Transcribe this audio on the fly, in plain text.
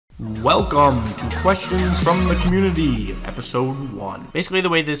Welcome to Questions from the Community, Episode 1. Basically, the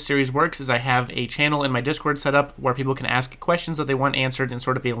way this series works is I have a channel in my Discord set up where people can ask questions that they want answered in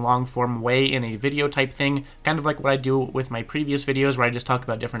sort of a long-form way in a video type thing, kind of like what I do with my previous videos where I just talk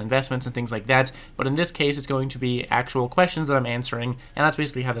about different investments and things like that, but in this case it's going to be actual questions that I'm answering, and that's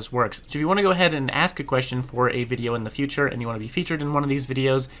basically how this works. So if you want to go ahead and ask a question for a video in the future and you want to be featured in one of these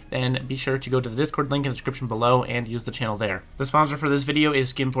videos, then be sure to go to the Discord link in the description below and use the channel there. The sponsor for this video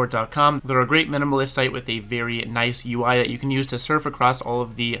is Skimport.com. They're a great minimalist site with a very nice UI that you can use to surf across all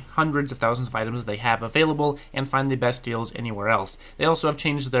of the hundreds of thousands of items that they have available and find the best deals anywhere else. They also have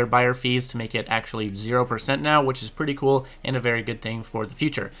changed their buyer fees to make it actually 0% now, which is pretty cool and a very good thing for the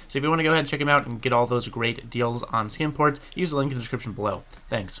future. So if you want to go ahead and check them out and get all those great deals on Skimport, use the link in the description below.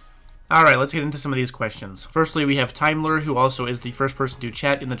 Thanks. Alright, let's get into some of these questions. Firstly, we have Timler, who also is the first person to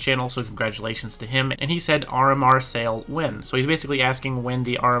chat in the channel, so congratulations to him. And he said RMR sale when? So he's basically asking when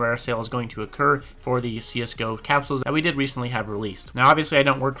the RMR sale is going to occur for the CSGO capsules that we did recently have released. Now, obviously, I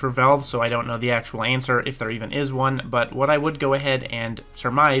don't work for Valve, so I don't know the actual answer, if there even is one, but what I would go ahead and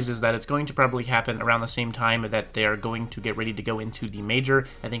surmise is that it's going to probably happen around the same time that they're going to get ready to go into the major,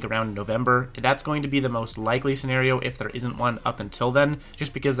 I think around November. That's going to be the most likely scenario if there isn't one up until then,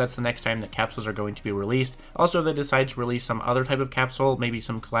 just because that's the next time that capsules are going to be released. Also, if they decide to release some other type of capsule, maybe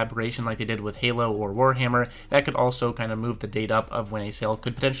some collaboration like they did with Halo or Warhammer, that could also kind of move the date up of when a sale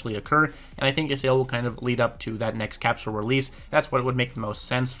could potentially occur, and I think a sale will kind of lead up to that next capsule release. That's what would make the most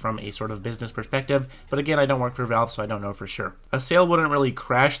sense from a sort of business perspective, but again, I don't work for Valve, so I don't know for sure. A sale wouldn't really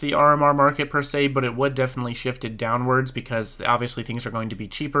crash the RMR market per se, but it would definitely shift it downwards because obviously things are going to be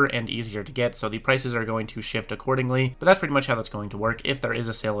cheaper and easier to get, so the prices are going to shift accordingly, but that's pretty much how that's going to work if there is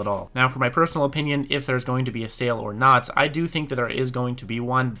a sale at all. Now, for my personal opinion, if there's going to be a sale or not, I do think that there is going to be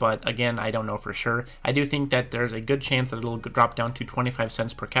one, but again, I don't know for sure. I do think that there's a good chance that it'll drop down to 25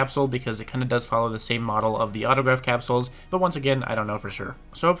 cents per capsule because it kind of does follow the same model of the autograph capsules, but once again, I don't know for sure.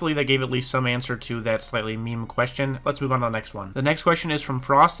 So hopefully that gave at least some answer to that slightly meme question. Let's move on to the next one. The next question is from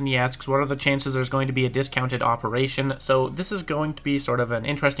Frost, and he asks, what are the chances there's going to be a discounted operation? So this is going to be sort of an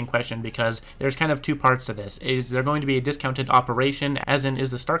interesting question because there's kind of two parts to this. Is there going to be a discounted operation, as in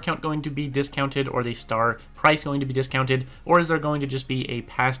is the star count going to be discounted or the star price going to be discounted, or is there going to just be a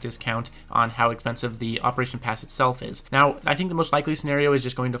pass discount on how expensive the operation pass itself is? Now, I think the most likely scenario is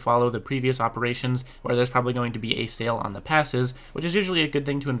just going to follow the previous operations where there's probably going to be a sale on the passes, which is usually a good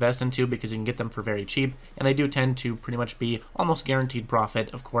thing to invest into because you can get them for very cheap, and they do tend to pretty much be almost guaranteed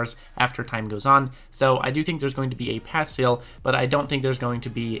profit, of course, after time goes on. So I do think there's going to be a pass sale, but I don't think there's going to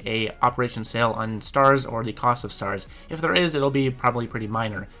be a operation sale on stars or the cost of stars. If there is, it'll be probably pretty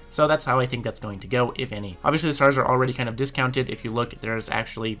minor. So that's how I think that's going to go, if any. Obviously, the stars are already kind of discounted. If you look, there's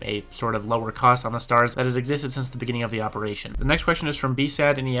actually a sort of lower cost on the stars that has existed since the beginning of the operation. The next question is from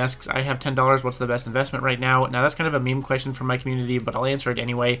BSAD, and he asks, I have $10, what's the best investment right now? Now, that's kind of a meme question from my community, but I'll answer it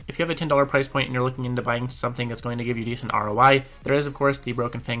anyway. If you have a $10 price point and you're looking into buying something that's going to give you decent ROI, there is, of course, the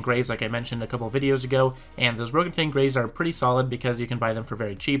Broken Fang Greys, like I mentioned a couple of videos ago, and those Broken Fang Greys are pretty solid because you can buy them for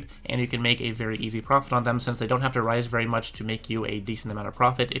very cheap, and you can make a very easy profit on them since they don't have to rise very much to make you a decent amount of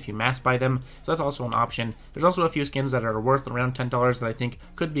profit if you mass buy them, so that's also an option. There's also a few skins that are worth around $10 that I think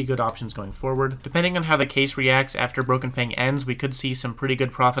could be good options going forward. Depending on how the case reacts after Broken Fang ends, we could see some pretty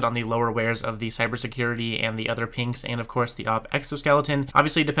good profit on the lower wares of the cybersecurity and the other pinks, and of course the op exoskeleton.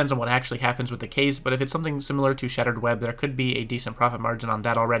 Obviously it depends on what actually happens with the case, but if it's something similar to Shattered Web, there could be a decent profit margin on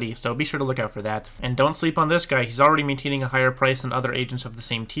that already, so be sure to look out for that. And don't sleep on this guy, he's already maintaining a higher price than other agents of the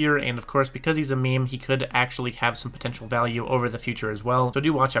same tier, and of course because he's a meme, he could actually have some potential value over the future as well, so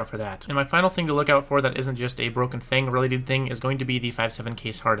do watch out for that. And my final thing to look out for that isn't just a Broken Fang related thing is going to be the 5.7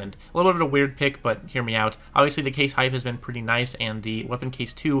 case hardened. A little bit of a weird pick, but hear me out. Obviously the case hype has been pretty nice, and the Weapon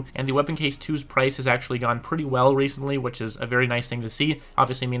Case 2 and the Weapon Case 2's price has actually gone pretty well recently, which is a very nice thing to see.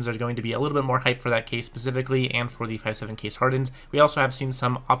 Obviously means there's going to be a little bit more hype for that case specifically and for the 5.7 case hardened. We also have seen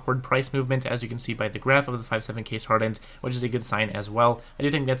some upward price movement, as you can see by the graph of the 5.7 case hardened, which is a good sign as well. I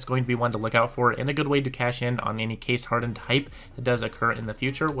do think that's going to be one to look out for and a good way to cash in on any case hardened hype that does occur in the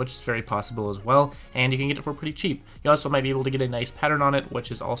future, which is very possible as well, and you can get it for pretty cheap. You also might be able to get a nice pattern on it, which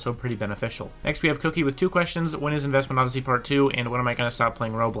is also pretty beneficial. Next we have Cookie with two questions. When is Investment Odyssey Part 2, and when am I going to stop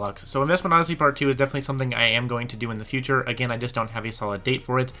playing Roblox? So Investment Odyssey Part 2 is definitely something I am going to do in the future. Again, I just don't have a solid date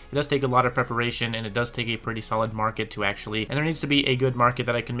for it. It does take a lot of preparation, and it does take a pretty solid market to actually, and there needs to be a good market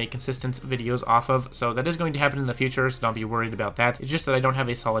that I can make consistent videos off of, so that is going to happen in the future, so don't be worried about that. It's just that I don't have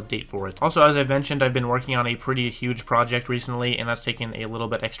a solid date for it. Also, as I've mentioned, I've been working on a pretty huge project recently, and that's taken a little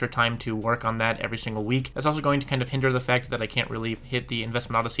little bit extra time to work on that every single week. That's also going to kind of hinder the fact that I can't really hit the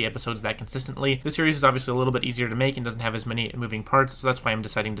Investment Odyssey episodes that consistently. This series is obviously a little bit easier to make and doesn't have as many moving parts, so that's why I'm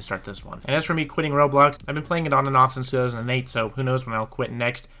deciding to start this one. And as for me quitting Roblox, I've been playing it on and off since 2008, so who knows when I'll quit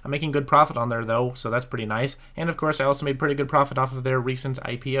next. I'm making good profit on there though, so that's pretty nice. And of course, I also made pretty good profit off of their recent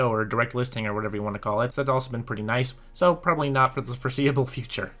IPO or direct listing or whatever you want to call it. So that's also been pretty nice. So probably not for the foreseeable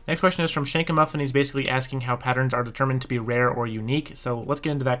future. Next question is from Shankamuffin. He's basically asking how patterns are determined to be rare or unique. So let's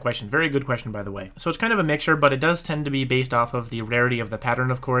get into that question. Very good question, by the way. So it's kind of a mixture, but it does tend to be based off of the rarity of the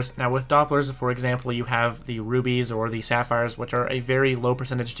pattern, of course. Now with Dopplers, for example, you have the rubies or the sapphires, which are a very low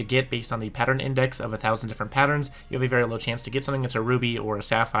percentage to get based on the pattern index of 1,000 different patterns. You have a very low chance to get something that's a ruby or a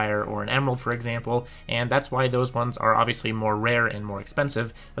sapphire or an emerald, for example, and that's why those ones are obviously more rare and more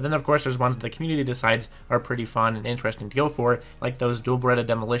expensive. But then of course there's ones that the community decides are pretty fun and interesting to go for, like those dual Beretta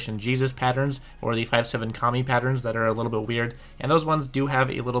Demolition Jesus patterns or the 5/7 Kami patterns that are a little bit weird, and those ones do have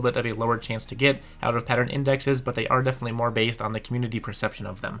a little bit of a lower chance to get out of pattern indexes, but they are definitely more based on the community perception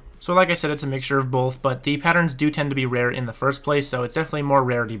of them. So like I said, it's a mixture of both, but the patterns do tend to be rare in the first place, so it's definitely more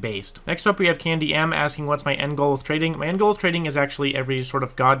rarity based. Next up we have Candy M asking what's my end goal with trading. My end goal with trading is actually every sort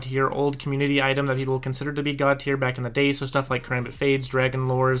of god tier old community item that people considered to be god tier back in the day, so stuff like Karambit Fades, Dragon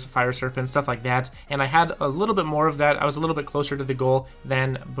Lores, Fire Serpents, stuff like that, and I had a little bit more of that. I was a little bit closer to the goal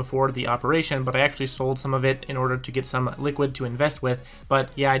than before the operation, but I actually sold some of it in order to get some liquid to invest with. But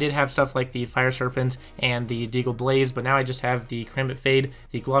yeah, I did have stuff like the Fire Serpent and the Deagle Blaze, but now I just have the Karambit Fade,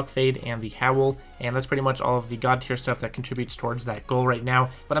 the Glock Fade, and the Howl, and that's pretty much all of the god tier stuff that contributes towards that goal right now,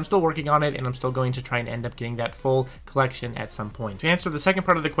 but I'm still working on it, and I'm still going to try and end up getting that full collection at some point. To answer the second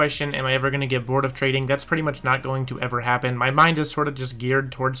part of the question, am I ever going to get bored of trading? That's pretty much not going to ever happen. My mind is sort of just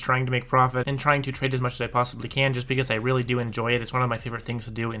geared towards trying to make profit and trying to trade as much as I possibly can, just because I really do enjoy it. It's one of my favorite things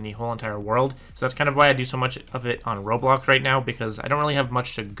to do in the whole entire world, so that's kind of why I do so much of it on Roblox right now, because I don't really have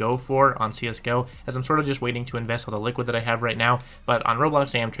much to go for on CSGO, as I'm sort of just waiting to invest all the liquid that I have right now, but on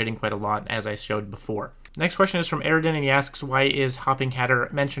Roblox I am trading quite a lot, as I showed before. Next question is from Aridin, and he asks, why is Hopping Hatter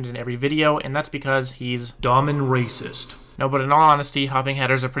mentioned in every video? And that's because he's dumb and racist. No, but in all honesty, Hopping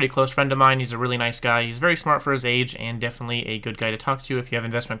Hatter's a pretty close friend of mine. He's a really nice guy. He's very smart for his age and definitely a good guy to talk to if you have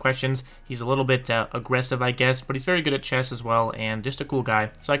investment questions. He's a little bit aggressive, I guess, but he's very good at chess as well and just a cool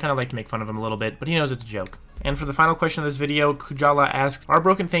guy. So I kind of like to make fun of him a little bit, but he knows it's a joke. And for the final question of this video, Kujala asks, are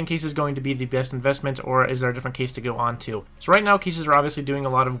Broken Fang cases going to be the best investment, or is there a different case to go on to? So right now, cases are obviously doing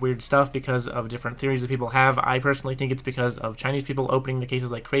a lot of weird stuff because of different theories that people have. I personally think it's because of Chinese people opening the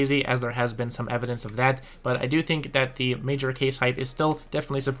cases like crazy, as there has been some evidence of that. But I do think that the major case hype is still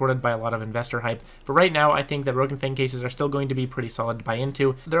definitely supported by a lot of investor hype. But right now, I think that Broken Fang cases are still going to be pretty solid to buy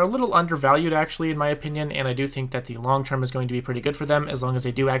into. They're a little undervalued, actually, in my opinion, and I do think that the long term is going to be pretty good for them, as long as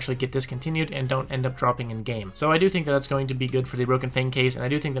they do actually get discontinued and don't end up dropping in game. So I do think that that's going to be good for the Broken Fang case, and I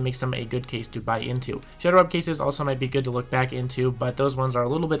do think that makes them a good case to buy into. Shadow Up cases also might be good to look back into, but those ones are a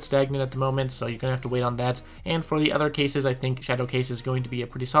little bit stagnant at the moment, so you're going to have to wait on that. And for the other cases, I think Shadow case is going to be a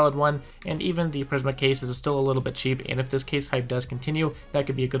pretty solid one, and even the Prisma case is still a little bit cheap, and if this case hype does continue, that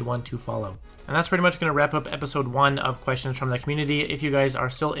could be a good one to follow. And that's pretty much going to wrap up episode 1 of questions from the community. If you guys are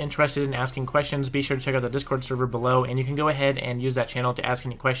still interested in asking questions, be sure to check out the Discord server below, and you can go ahead and use that channel to ask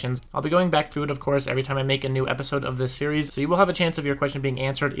any questions. I'll be going back through it, of course, every time I make a new episode of this series, so you will have a chance of your question being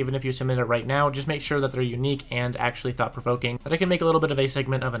answered even if you submit it right now. Just make sure that they're unique and actually thought-provoking, that I can make a little bit of a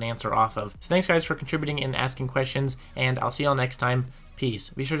segment of an answer off of. So thanks guys for contributing and asking questions, and I'll see y'all next time. Peace.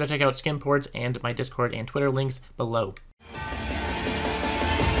 Be sure to check out Skimports and my Discord and Twitter links below.